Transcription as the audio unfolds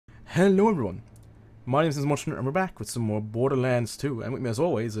Hello everyone, my name is TheMrMortensen and we're back with some more Borderlands 2, and with me as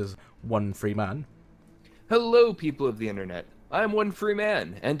always is one free man. Hello, people of the internet. I'm one free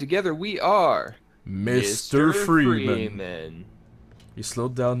man, and together we are Mr. Freeman. Freeman. You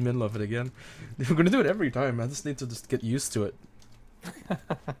slowed down in the middle of it again. We're gonna do it every time, I just need to get used to it.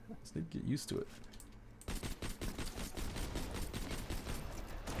 Just need to get used to it.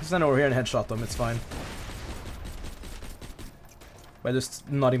 Just stand over here and headshot them, it's fine. By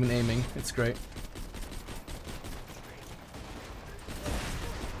just not even aiming, it's great.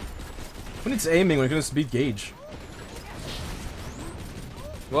 When it's aiming, we're gonna just beat Gage.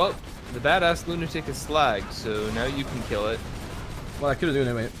 Well, the badass lunatic is slagged, so now you can kill it. Well, I could have done it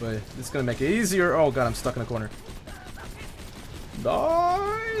anyway, but it's gonna make it easier. Oh god, I'm stuck in a corner.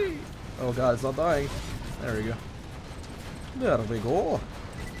 Die! Oh god, it's not dying. There we go. There we go.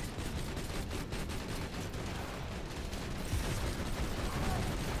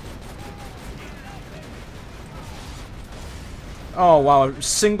 Oh wow, a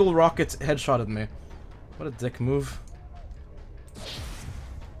single rocket headshotted me. What a dick move.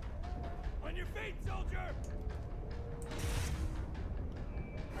 On your feet, soldier!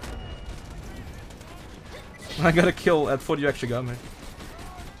 I got a kill. I thought you actually got me.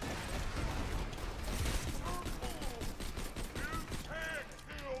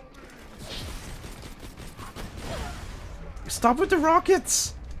 Stop with the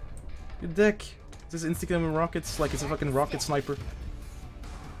rockets! You dick. Just insta-killing with rockets like it's a fucking rocket sniper.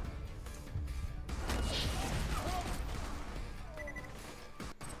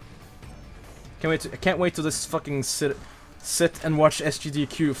 I can't wait till this fucking sit and watch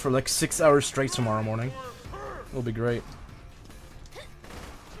SGDQ for like 6 hours straight tomorrow morning. It'll be great.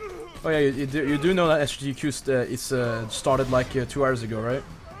 Oh yeah, you do know that SGDQ started like 2 hours ago, right?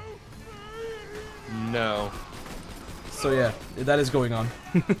 No. So yeah, that is going on.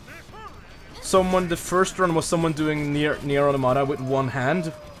 The first run was someone doing near automata with one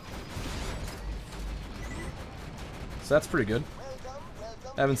hand. So that's pretty good.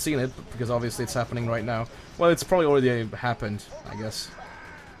 I haven't seen it, because obviously it's happening right now. Well, it's probably already happened, I guess.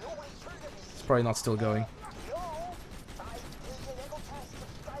 It's probably not still going.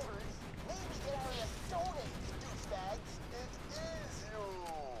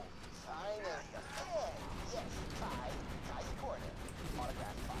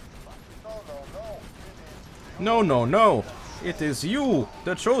 No, no, no! It is you,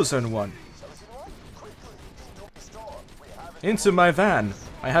 the chosen one! Into my van!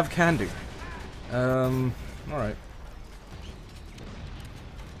 I have candy. Alright.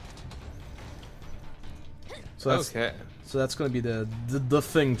 So that's, okay. So that's gonna be the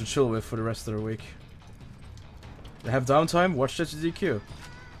thing to chill with for the rest of the week. Have downtime? Watch SGDQ.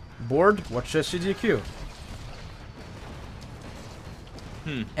 Bored? Watch SGDQ.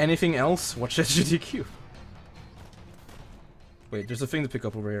 Anything else? Watch SGDQ. Wait, there's a thing to pick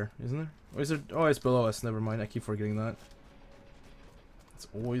up over here, isn't there? Or is there? Oh, it's below us. Never mind. I keep forgetting that. It's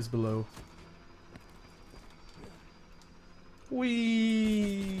always below.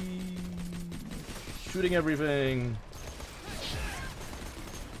 Whee! Shooting everything.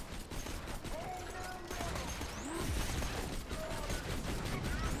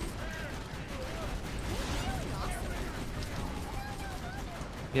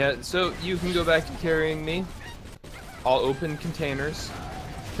 Yeah, so you can go back to carrying me. I'll open containers.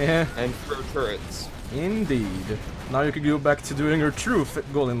 Yeah. And throw turrets. Indeed. Now you can go back to doing your true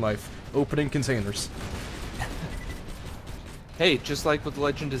goal in life. Opening containers. Hey, just like with the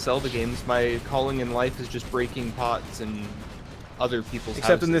Legend of Zelda games, my calling in life is just breaking pots and other people's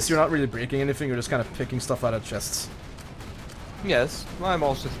Except houses. in this, you're not really breaking anything, you're just kind of picking stuff out of chests. Yes, I'm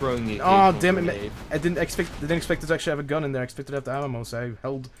also throwing the Oh, damn it. grenade. I didn't expect to actually have a gun in there. I expected to have the ammo, so I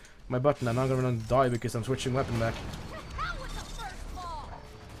held my button. I'm not gonna die because I'm switching weapon back.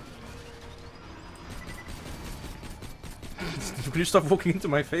 Can you stop walking into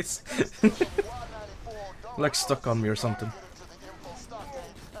my face? Like stuck on me or something.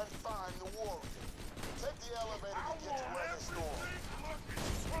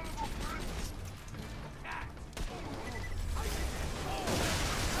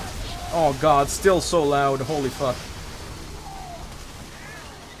 Oh god, still so loud, holy fuck.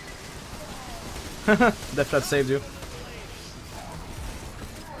 Death Trap saved you.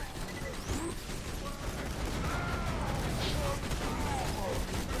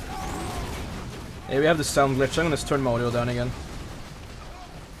 Hey, we have the sound glitch. I'm gonna turn my audio down again.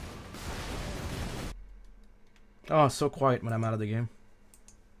 Oh, so quiet when I'm out of the game.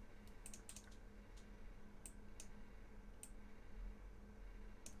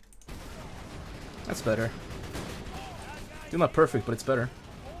 That's better. Still not perfect, but it's better.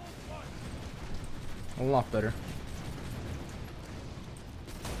 A lot better.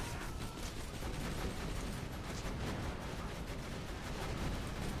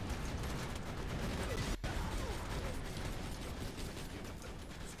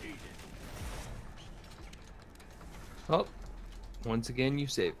 Oh, once again, you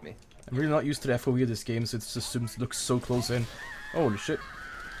saved me. I'm really not used to the FOE of this game, so it just looks so close in. Holy shit.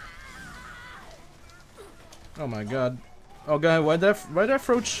 Oh my god. Oh god, why did I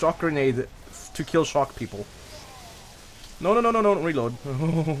throw a shock grenade to kill shock people? No, no, no, no, no, reload.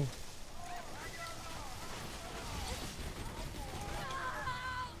 I'm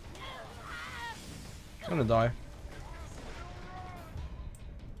gonna die.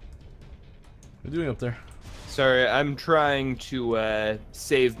 What are you doing up there? Sorry, I'm trying to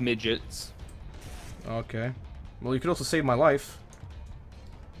save midgets. Okay. Well, you could also save my life.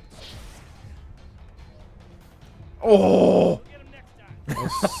 Oh! That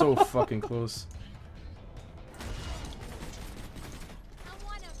was so fucking close.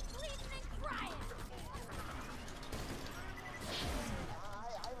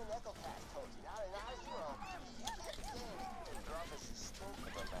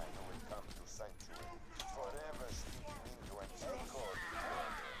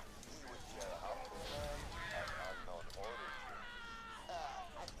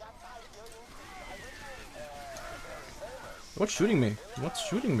 What's shooting me? What's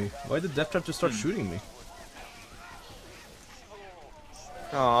shooting me? Why did Death Trap just start shooting me?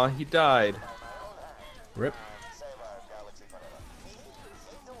 Aw, he died. Rip.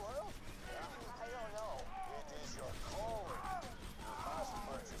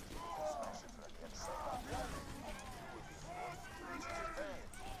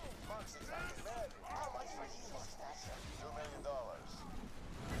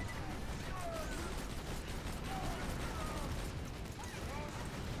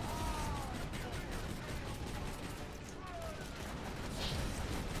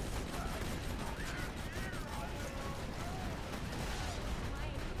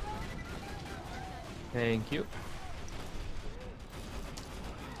 Thank you.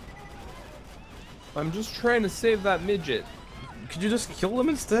 I'm just trying to save that midget. Could you just kill them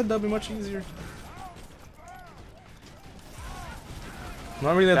instead? That'd be much easier.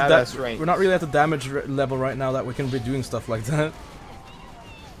 Not really at that. We're not really at the damage level right now that we can be doing stuff like that.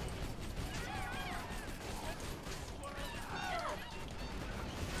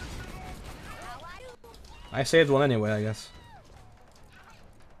 I saved one anyway, I guess.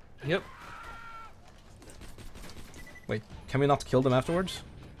 Yep. Wait, can we not kill them afterwards?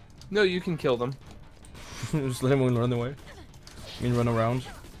 No, you can kill them. Just let him run away. I mean, run around.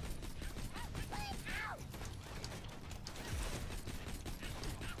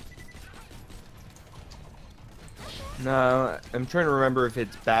 No, I'm trying to remember if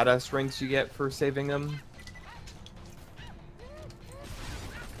it's badass ranks you get for saving them.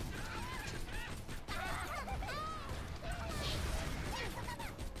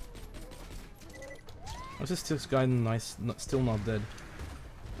 What's this guy nice? Still not dead.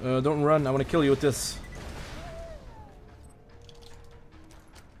 Don't run, I want to kill you with this.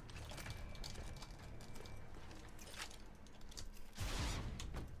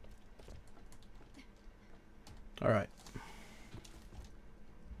 Alright.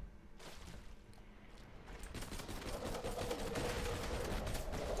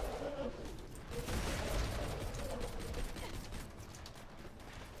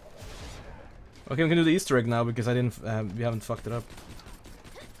 Okay, we can do the Easter egg now because I didn't. We haven't fucked it up.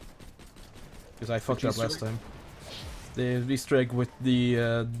 Because I fucked up last time. The Easter egg with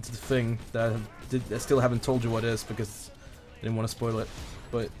the thing that I still haven't told you what it is because I didn't want to spoil it.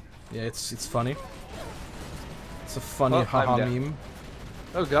 But yeah, it's funny. It's a funny haha meme.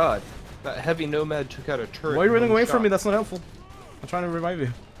 Oh god, that heavy nomad took out a turret. Why are you running away from me? That's not helpful. I'm trying to revive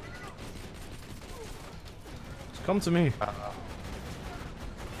you. Just come to me.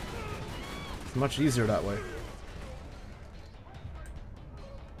 It's much easier that way.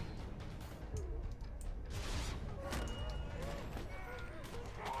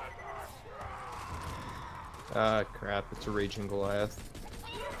 Ah, crap, it's a raging Goliath.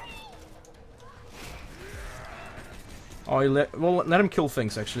 Oh, let him kill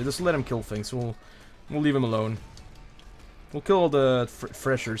things. Actually, just let him kill things. We'll leave him alone. We'll kill all the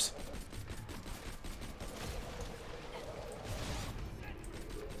freshers.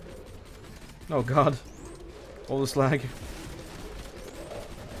 Oh god, all this lag.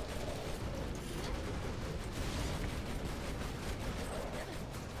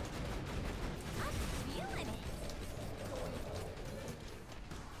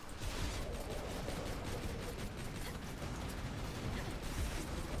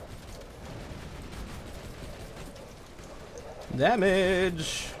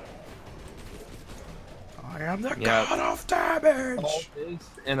 Damage! I am the Yeah. god of damage! All this,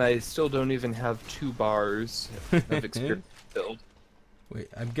 and I still don't even have 2 bars of experience build. Wait,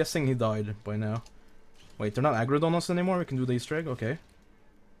 I'm guessing he died by now. Wait, they're not aggroed on us anymore? We can do the Easter egg? Okay.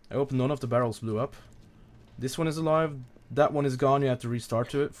 I hope none of the barrels blew up. This one is alive. That one is gone. You have to restart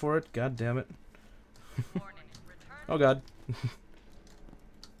to it for it. God damn it. Oh god.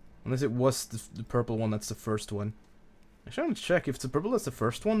 Unless it was the purple one, that's the first one. Actually, I'm gonna check. If it's the purple that's the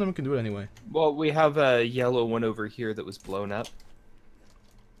first one, then we can do it anyway. Well, we have a yellow one over here that was blown up.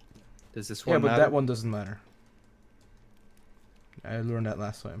 Does this one Yeah, but matter? that one doesn't matter. I learned that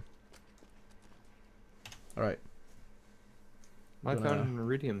last time. Alright. I found an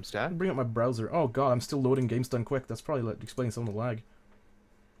iridium stack. Bring up my browser. Oh god, I'm still loading games done quick. That's probably like explaining some of the lag.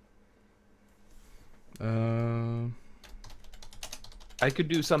 I could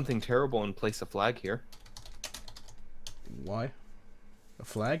do something terrible and place a flag here. Why? A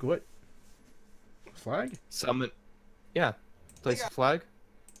flag? What? A flag? Summon. Yeah. Place a flag.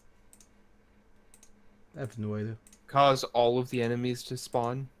 I have no idea. Cause all of the enemies to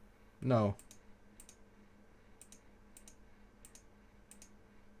spawn. No.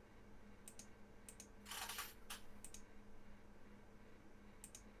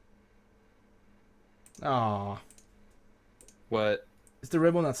 Ah, What? it's the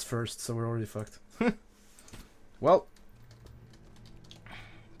red one that's first, so we're already fucked. Well,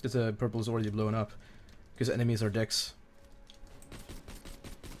 because the purple is already blown up, because enemies are decks.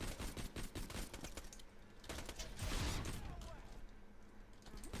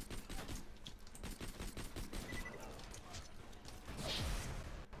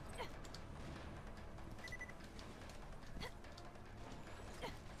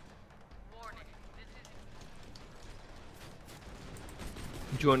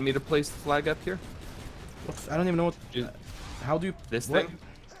 Do you want me to place the flag up here? What I don't even know what. Do- How do you? This what? thing?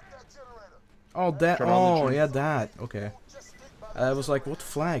 Oh, that. Turn on the Oh, generator. yeah, that. Okay. I was like, what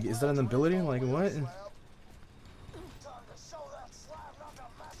flag? Is that an ability? Like, what?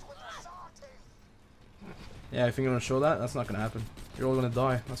 Yeah, I think you're gonna show that. That's not gonna happen. You're all gonna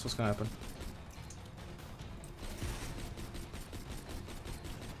die. That's what's gonna happen.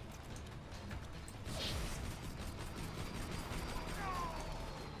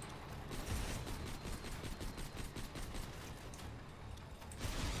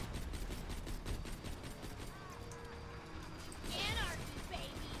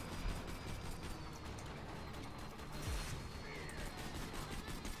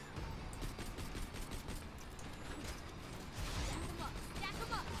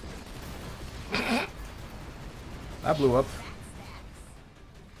 That blew up.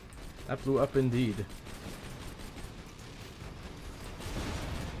 That blew up indeed.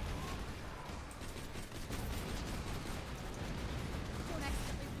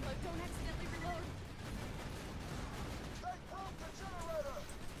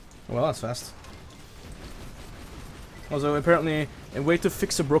 Well, that's fast. Also, apparently, a way to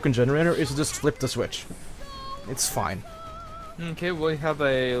fix a broken generator is to just flip the switch. It's fine. Okay, we have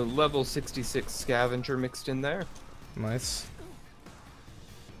a level 66 scavenger mixed in there. Nice.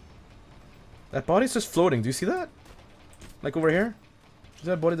 That body's just floating. Do you see that? Like over here? Is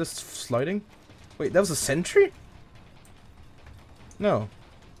that body just sliding? Wait, that was a sentry? No. Do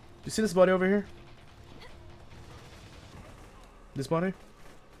you see this body over here? This body?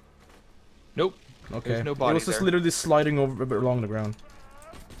 Nope. Okay. There's no body it was just there. literally sliding over along the ground.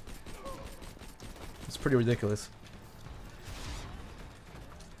 It's pretty ridiculous.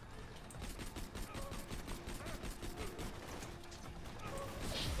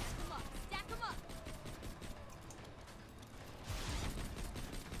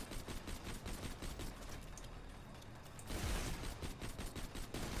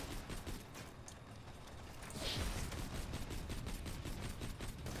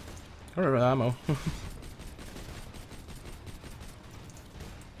 I don't have ammo.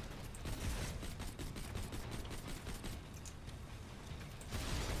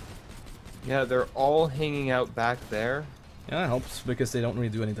 Yeah, they're all hanging out back there. Yeah, that helps because they don't really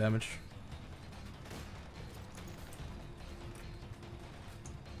do any damage.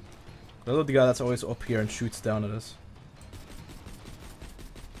 I love the guy that's always up here and shoots down at us.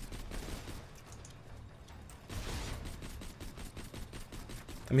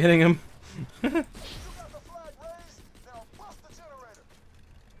 I'm hitting him.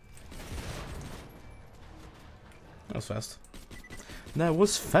 That was fast. That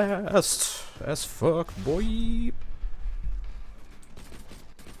was fast as fuck, boy.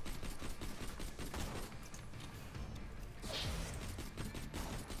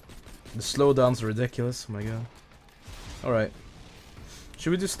 The slowdowns are ridiculous. Oh my god. Alright.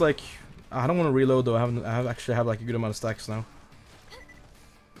 Should we just like... I don't want to reload though, I actually have like a good amount of stacks now.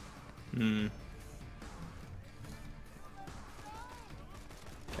 Hmm.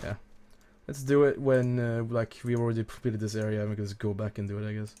 Yeah. Let's do it when like we already completed this area and we can just go back and do it,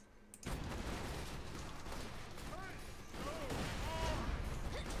 I guess.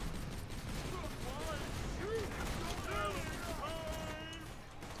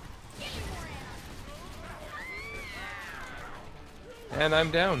 And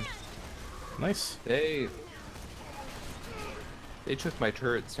I'm down. Nice. They took my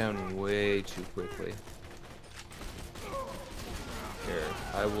turrets down way too quickly. Here,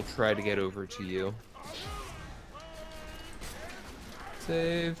 I will try to get over to you.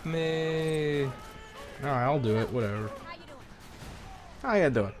 Save me. Alright, I'll do it, whatever. How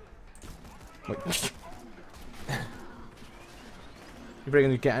you doing? Wait.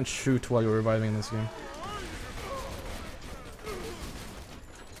 You can't shoot while you're reviving in this game.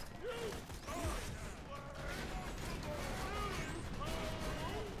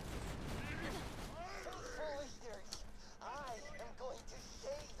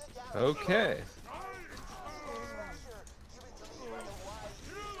 Okay.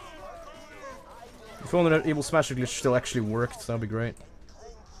 If only that evil smasher glitch still actually worked, that'd be great.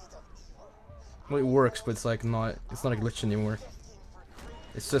 Well, it works, but it's like not. It's not a glitch anymore.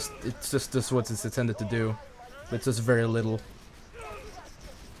 It's just what it's intended to do. But it's just very little.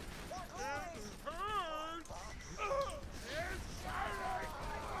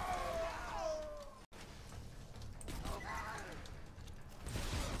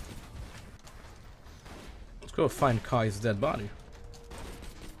 Let's go find Kai's dead body.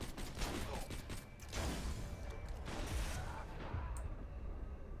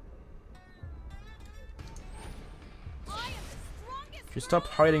 You stop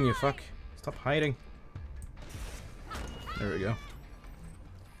hiding, you fuck. Stop hiding. There we go.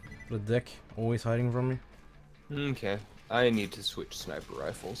 What a dick. Always hiding from me. Okay. I need to switch sniper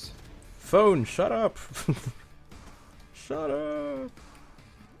rifles. Phone, shut up! Shut up!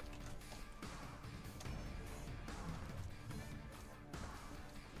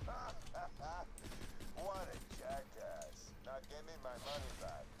 What a jackass. Now give me my money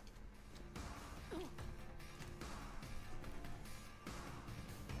back.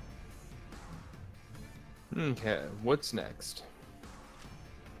 Okay, what's next?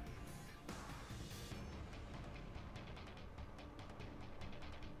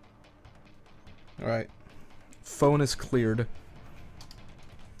 Alright. Phone is cleared.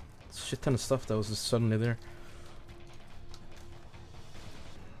 Shit ton of stuff that was just suddenly there.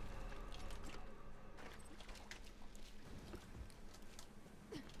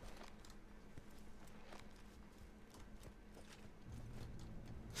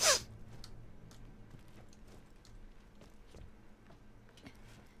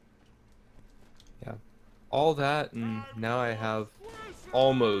 Yeah. All that, and now I have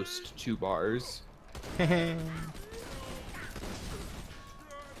almost 2 bars.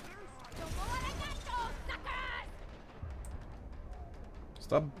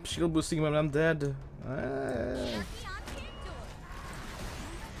 Stop shield boosting when I'm dead.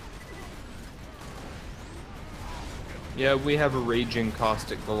 Yeah, we have a raging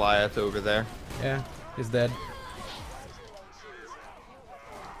caustic Goliath over there. Yeah, he's dead.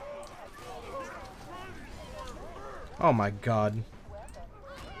 Oh my god.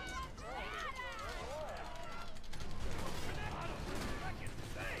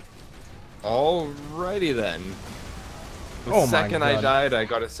 Alrighty then. The Oh my second I God. died, I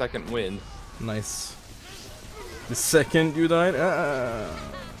got a second win. Nice. The second you died?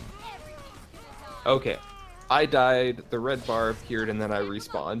 Okay. I died, the red bar appeared, and then I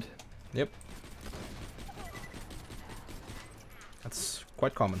respawned. Yep. That's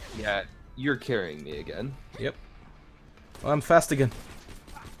quite common. Yeah, you're carrying me again. Yep. Well, I'm fast again.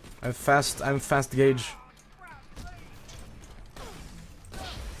 I'm fast gauge.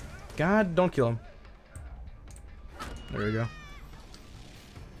 God, don't kill him. There we go.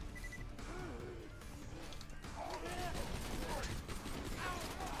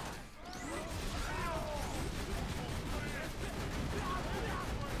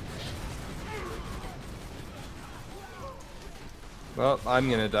 Well, I'm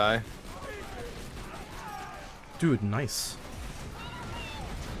gonna die. Dude, nice.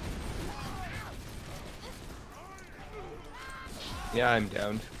 Yeah, I'm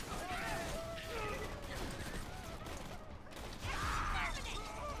downed.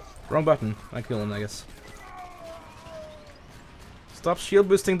 Wrong button. I kill him, I guess. Stop shield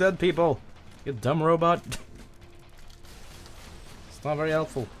boosting dead people! You dumb robot! It's not very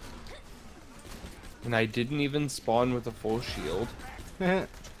helpful. And I didn't even spawn with a full shield.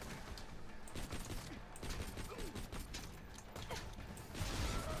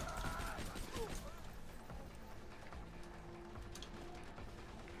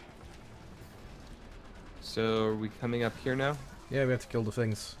 So, are we coming up here now? Yeah, we have to kill the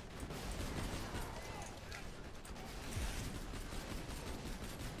things.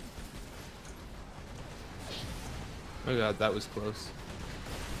 Oh god, that was close.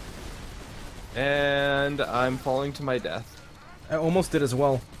 And I'm falling to my death. I almost did as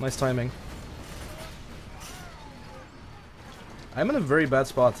well. Nice timing. I'm in a very bad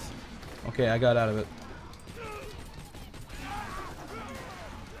spot. Okay, I got out of it.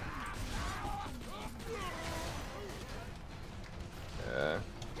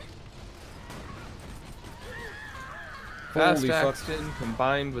 Fast Holy fuck. action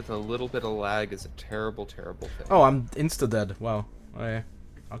combined with a little bit of lag is a terrible, terrible thing. Oh, I'm insta-dead. Wow. Okay.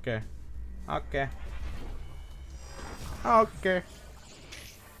 Okay. Okay. Okay.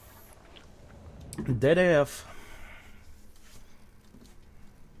 Dead AF.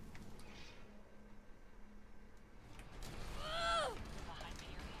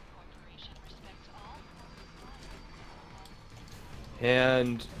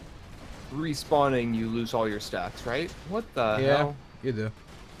 And respawning, you lose all your stacks, right? What the hell? You do.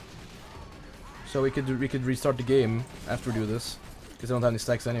 So we could restart the game after we do this, because I don't have any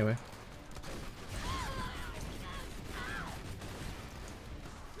stacks anyway.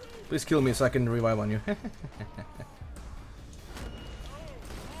 Please kill me so I can revive on you.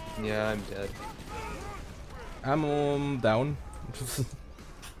 Yeah, I'm dead. I'm down.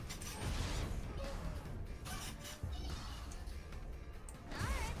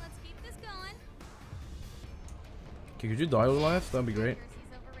 Okay, could you die with Goliath? That'd be great.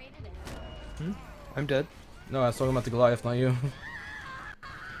 Hmm? I'm dead. No, I was talking about the Goliath, not you.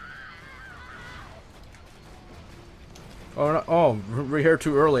 Oh, no, oh, we're here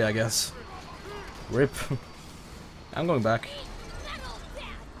too early, I guess. Rip. I'm going back.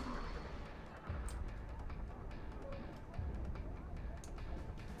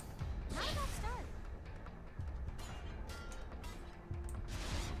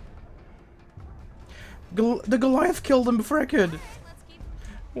 The Goliath killed him before I could.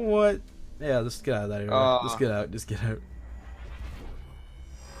 What? Yeah, just get out of that area. Just get out. Just get out.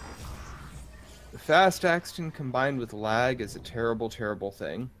 Fast action combined with lag is a terrible, terrible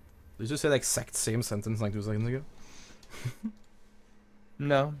thing. Did you just say the exact same sentence like 2 seconds ago?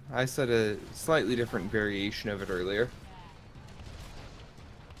 No, I said a slightly different variation of it earlier.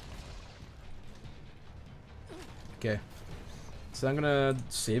 Okay. So I'm gonna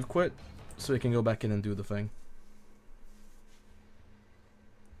save quit so we can go back in and do the thing.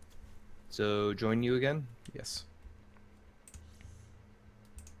 So, join you again? Yes.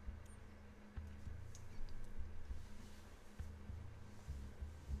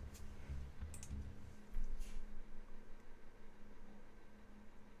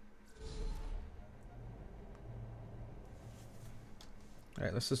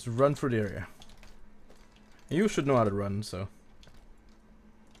 Alright, let's just run through the area. You should know how to run, so.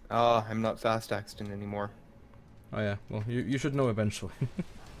 I'm not fast axed anymore. Oh yeah, well, you should know eventually.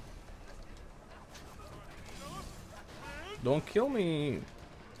 Don't kill me!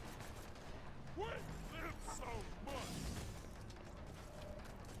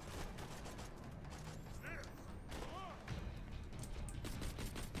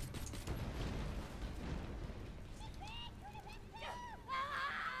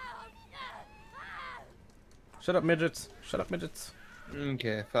 Shut up, midgets! Shut up, midgets!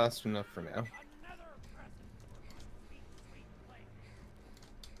 Okay, fast enough for now.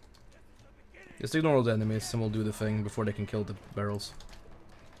 Just ignore all the enemies and we'll do the thing before they can kill the barrels.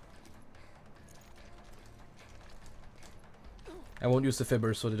 I won't use the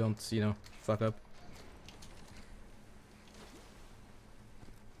fibbers so they don't, you know, fuck up.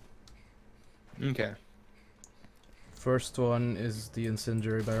 Okay. First one is the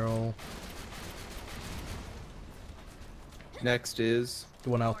incendiary barrel. Next is...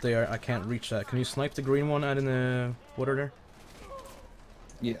 The one out there, I can't reach that. Can you snipe the green one out in the water there?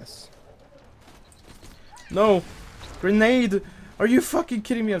 Yes. No! Grenade! Are you fucking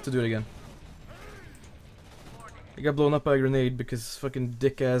kidding me? I have to do it again. I got blown up by a grenade because fucking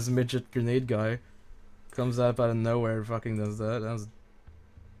dick-ass midget grenade guy comes up out of nowhere and fucking does that.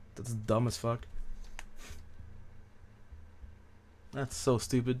 That's dumb as fuck. That's so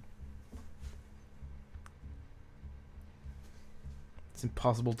stupid. It's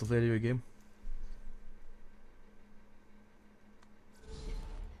impossible to play a game.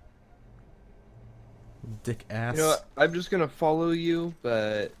 Dick ass. You know what? I'm just gonna follow you,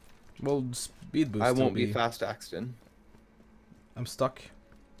 but Well, speed boost. I will won't be fast Axton. I'm stuck.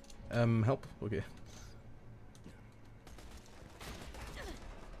 Help. Okay.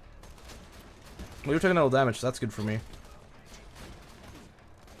 Well, you're taking a little damage. So that's good for me.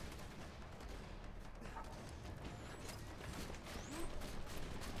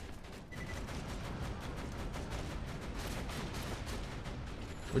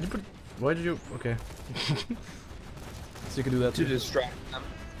 Where'd you put? Why did you? Okay. So you can do that To too. distract them.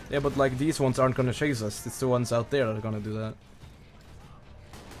 Yeah, but like these ones aren't gonna chase us. It's the ones out there that are gonna do that.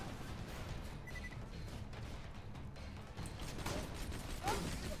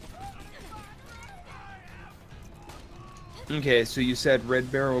 Okay, so you said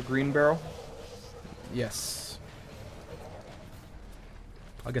red barrel, green barrel? Yes.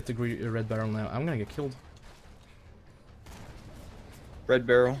 I'll get the red barrel now. I'm gonna get killed. Red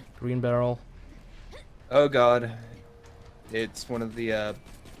barrel. Green barrel. Oh god. It's one of the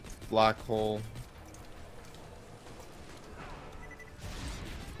black hole.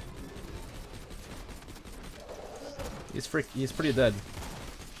 He's pretty dead.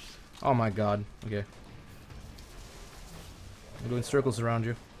 Oh my god. Okay. I'm doing circles around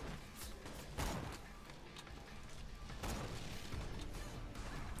you.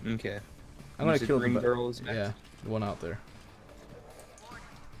 Okay. I'm gonna You said kill green the barrel is next? Yeah, the one out there.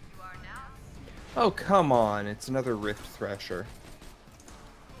 Oh come on, it's another Rift Thresher.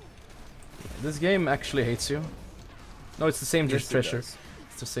 This game actually hates you. No, it's the same Yes, it treasure. does.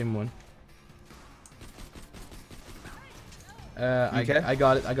 It's the same one. Okay. I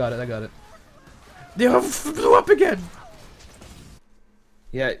got it. They blew up again!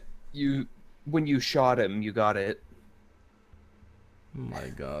 Yeah, when you shot him, you got it. Oh my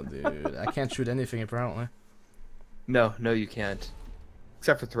god, dude. I can't shoot anything apparently. No, you can't.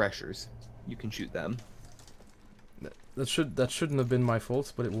 Except for Threshers. You can shoot them. That shouldn't have been my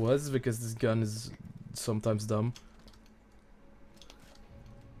fault, but it was because this gun is sometimes dumb.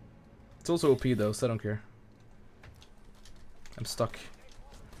 It's also OP though, so I don't care. I'm stuck.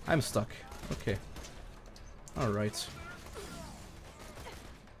 I'm stuck. Okay. Alright.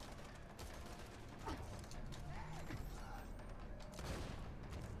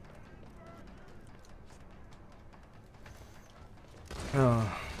 Oh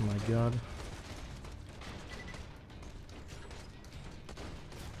my god.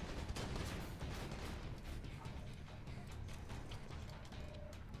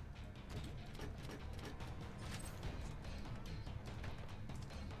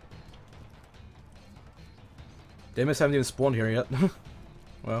 They must haven't even spawned here yet.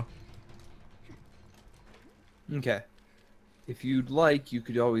 Well. Okay. If you'd like, you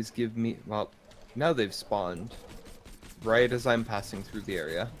could always give me... Well, now they've spawned. Right as I'm passing through the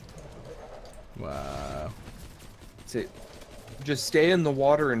area. Wow. So, just stay in the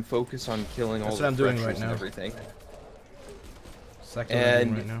water and focus on killing all That's the what I'm doing Threshers right and now. everything. Exactly what I'm doing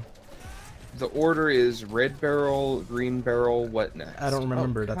And- right now. The order is red barrel, green barrel, what next? I don't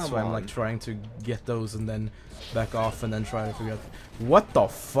remember. Oh, That's come why I'm like on. trying to get those and then back off and then try to figure out. What the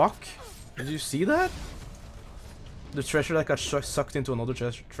fuck? Did you see that? The treasure that got sucked into another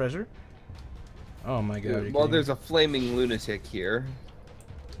treasure? Oh my god. Yeah, you're well, kidding there's me. a flaming lunatic here.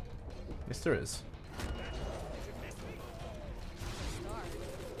 Yes, there is.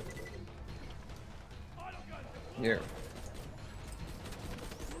 Here.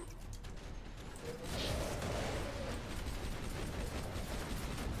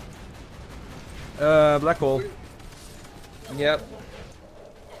 Black hole. Yep.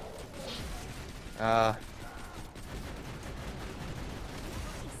 And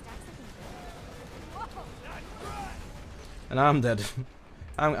I'm dead.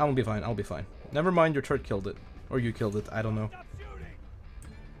 I'll be fine. I'll be fine. Never mind. Your turret killed it, or you killed it. I don't know.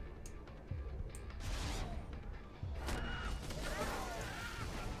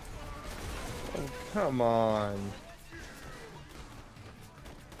 Oh, come on.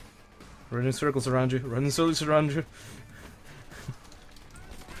 Running circles around you. Running circles around you.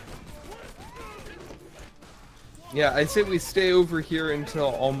 Yeah, I say we stay over here until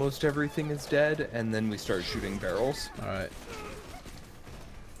almost everything is dead, and then we start shooting barrels. Alright.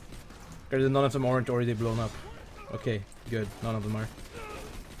 None of them aren't already blown up. Okay, good. None of them are.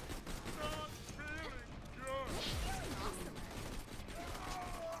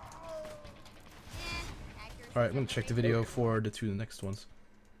 Alright, I'm gonna check the video for the two next ones.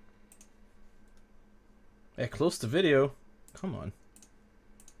 Hey, close the video. Come on.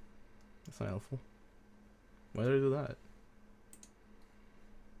 That's not helpful. Why did I do that?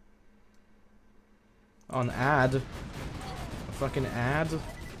 On ad. A fucking ad?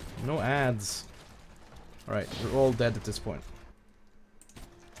 No ads. Alright, we're all dead at this point.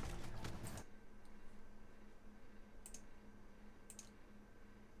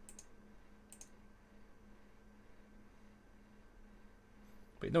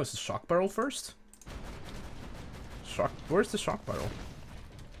 Wait, no, it's the shock barrel first? Where's the shock barrel?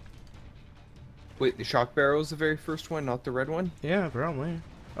 Wait, the shock barrel is the very first one, not the red one? Yeah, apparently.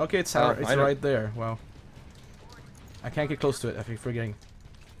 Okay, it's Oh, it's I don't- right there. Wow. I can't get close to it. I keep forgetting.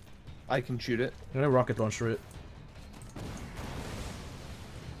 I can shoot it. I'm gonna rocket launcher it.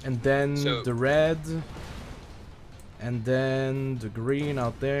 And then So- the red. And then the green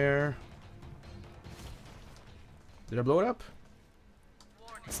out there. Did I blow it up?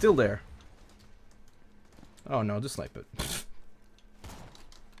 It's still there. Oh no, just snipe it.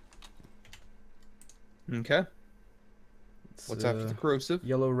 Okay. It's, What's after the corrosive?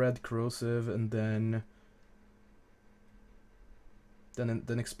 yellow, red, corrosive, and then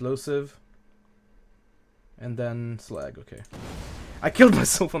explosive, and then slag. Okay, I killed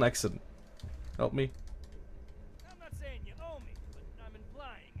myself on accident. Help me. I'm not saying you owe me, but I'm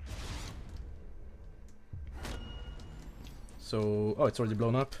implying. So, oh, it's already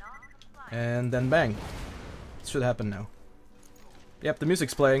blown up, and then bang. It should happen now. Yep, the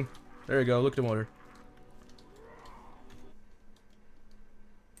music's playing. There you go. Look at the motor.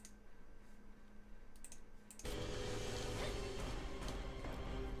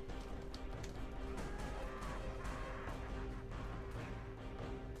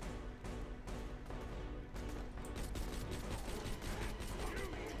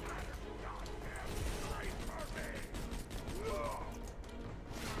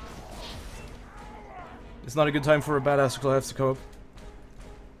 It's not a good time for a badass to have to come up.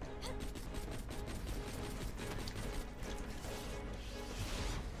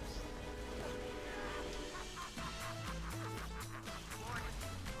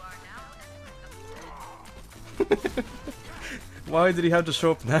 Why did he have to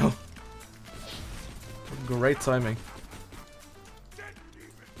show up now? Great timing.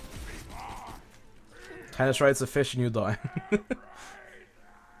 Kinda rides a fish and you die.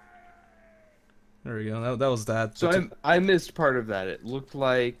 There we go. That was that. So I missed part of that. It looked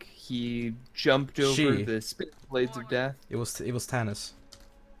like he jumped over the spin blades of death. It was Tannis.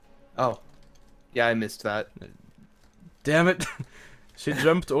 Oh, yeah, I missed that. Damn it! She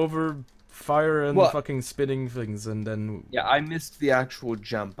jumped over fire and What? fucking spinning things, and then. Yeah, I missed the actual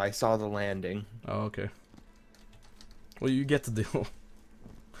jump. I saw the landing. Oh, okay. Well, you get the deal.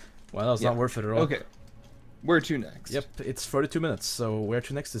 Well, that was Yeah. not worth it at all. Okay, where to next? Yep, it's 32 minutes, so where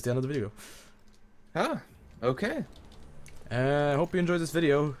to next is the end of the video. Ah, okay. I hope you enjoyed this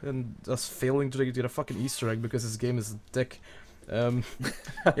video, and us failing to get a fucking Easter egg because this game is a dick.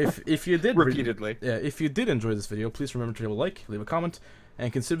 If you did Repeatedly. if you did enjoy this video, please remember to leave a like, leave a comment,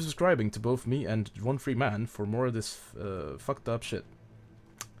 and consider subscribing to both me and FreeMan for more of this fucked up shit.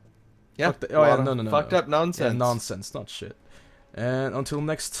 Yeah. Fucked up nonsense. Yeah, nonsense, not shit. And until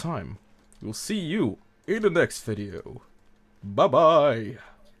next time, we'll see you in the next video. Bye bye.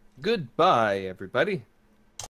 Goodbye, everybody.